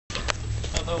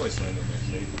always land on their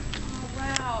feet. Oh,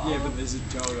 wow. Yeah, but there's a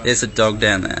dog. There's a dog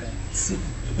down there. The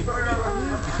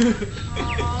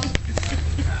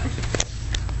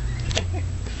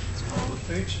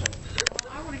food shop.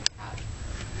 I want a cat.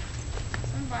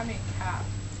 Someone buy me a cat.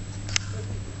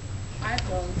 I have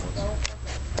dogs.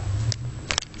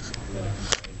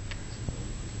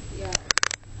 Yeah.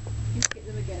 You get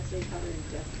them against each other in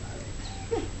death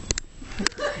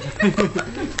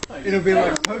mode. It'll be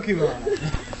like Pokemon.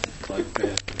 Like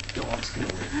dogs can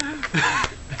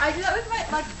I do that with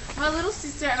my little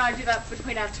sister, and I do that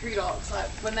between our two dogs. Like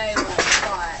when they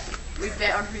fight, we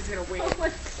bet on who's gonna win.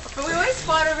 But we always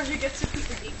fight over who gets to pick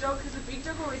the big dog, because the big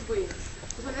dog always wins.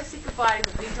 Because when they're sick of fighting,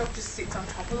 the big dog just sits on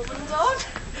top of the little dog.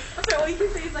 So all you can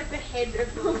see is like the head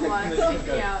of the little one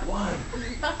sticking out. 1,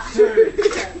 2.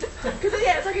 Because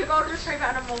yeah, it's like a golden retriever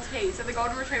and a Maltese. So the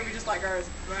golden retriever just like goes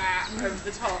over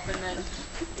the top, and then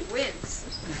it wins.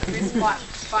 We just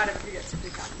fight over who gets to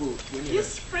pick up. Well, when you You're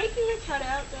have, freaking your cat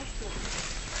out, Dustin.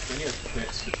 when you have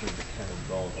bets between the cat and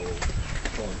dog, or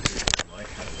volunteer with my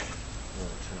cat, or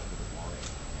turn up with a lion.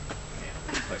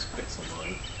 Yeah, place bets on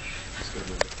mine. Just go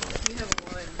to the front. We have a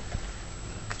lion.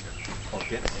 I'll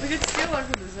get We could steal one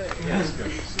from the zoo. Yeah, let's go.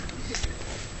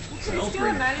 Can we steal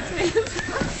a manatee?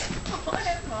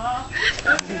 Whatever.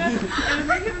 And we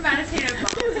bring him a manatee to a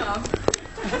bathtub.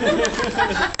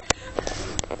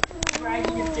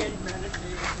 Dragging a dead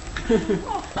manatee.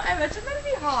 Oh, I imagine that'd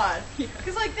be hard.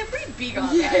 Because like they're pretty big,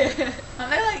 aren't they?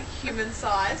 Aren't they like human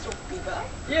sized or bigger?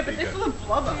 Yeah, but they're full of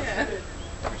blubber. Yeah.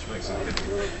 Which makes it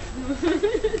difficult.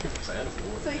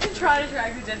 So you can try to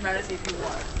drag the dead manatee if you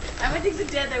want. And when things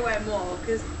are dead, they weigh more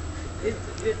because it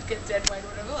gets dead weight or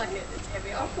whatever. Like it's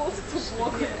heavier. Of course, it's a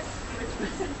walker.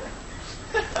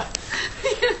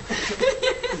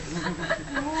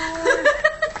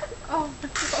 Oh my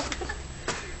god.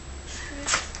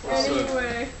 Also,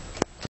 Anyway.